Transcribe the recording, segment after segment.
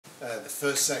The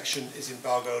first section is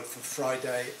embargoed for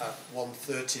Friday at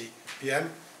 1:30 p.m.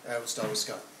 We'll start with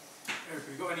Scott. Erik,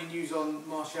 have you got any news on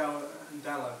Martial and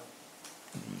Dallo?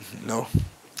 No,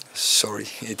 sorry.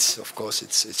 Of course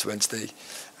it's Wednesday.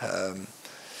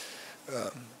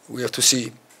 We have to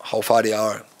see how far they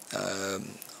are,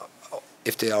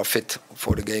 if they are fit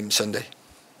for the game Sunday.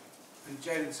 And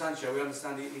Jadon Sancho, we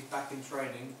understand he's back in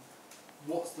training.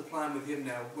 What's the plan with him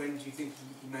now? When do you think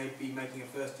he may be making a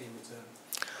first team return?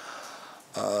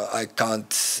 I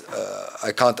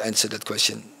can't answer that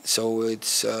question. So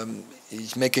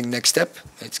he's making next step.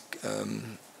 It's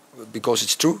because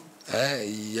it's true.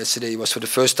 Yesterday was for the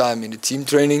first time in the team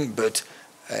training, but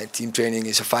team training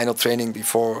is a final training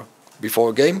before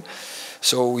a game.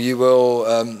 So we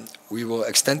will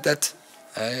extend that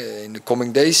in the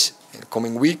coming days, in the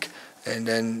coming week, and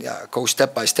then go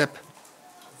step by step.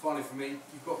 Finally, for me,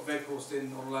 you've got Weghorst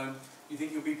in on loan. Do you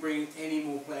think you'll be bringing any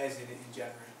more players in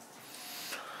January?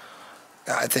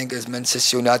 I think as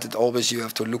Manchester United, always you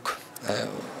have to look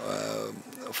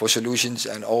for solutions,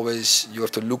 and always you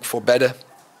have to look for better,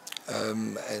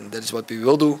 and that is what we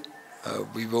will do.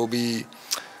 We will be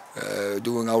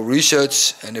doing our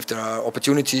research, and if there are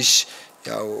opportunities,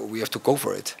 we have to go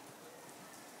for it.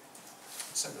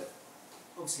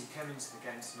 Obviously, you came into the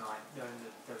game tonight knowing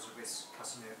that there was a risk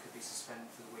Casemiro could be suspended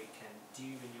for the weekend. Do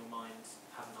you, in your mind,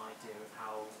 have an idea of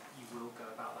how you will go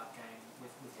about that game with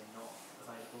him not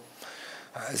available?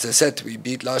 As I said, we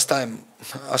beat last time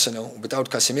Arsenal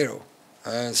without Casemiro,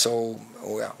 so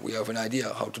we have an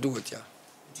idea how to do it. Yeah.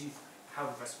 How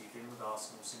have the rest of you been with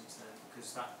Arsenal since then?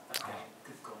 Because that game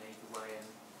could have gone either way, and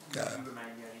you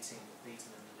remain the only team that beat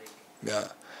them in the league.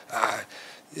 Yeah,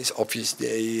 it's obvious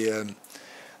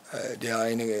they are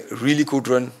in a really good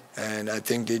run, and I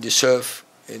think they deserve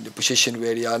in the position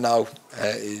where they are now.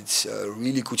 It's a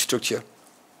really good structure.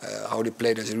 How they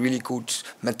play, there's a really good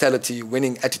mentality,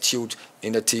 winning attitude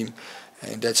in the team,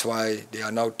 and that's why they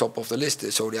are now top of the list.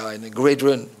 So they are in a great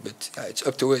run, but it's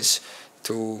up to us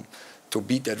to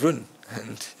beat that run,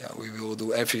 and we will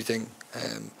do everything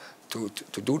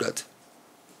to do that.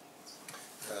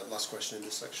 Last question in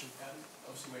this section.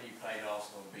 Obviously, when you played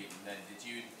Arsenal and beat them then, did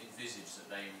you envisage that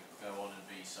they would go on and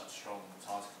be such strong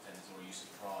title contenders, or are you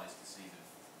surprised to see them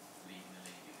leading the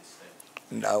league at this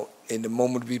stage? Now, in the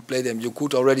moment we played them, you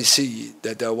could already see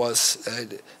that there was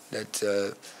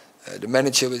the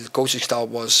manager with the coaching staff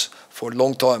was for a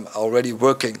long time already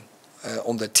working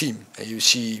on the team, and you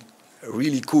see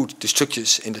really good the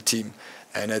structures in the team,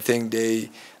 and I think they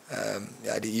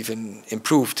even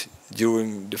improved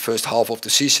during the first half of the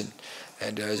season,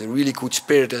 and there's a really good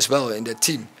spirit as well in that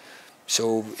team.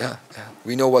 So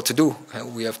we know what to do.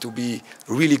 We have to be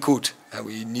really good.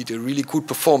 We need a really good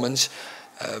performance.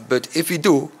 But if we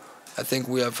do, I think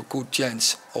we have a good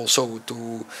chance also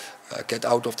to get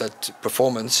out of that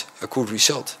performance a good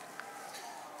result.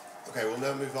 Okay, we'll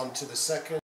now move on to the second.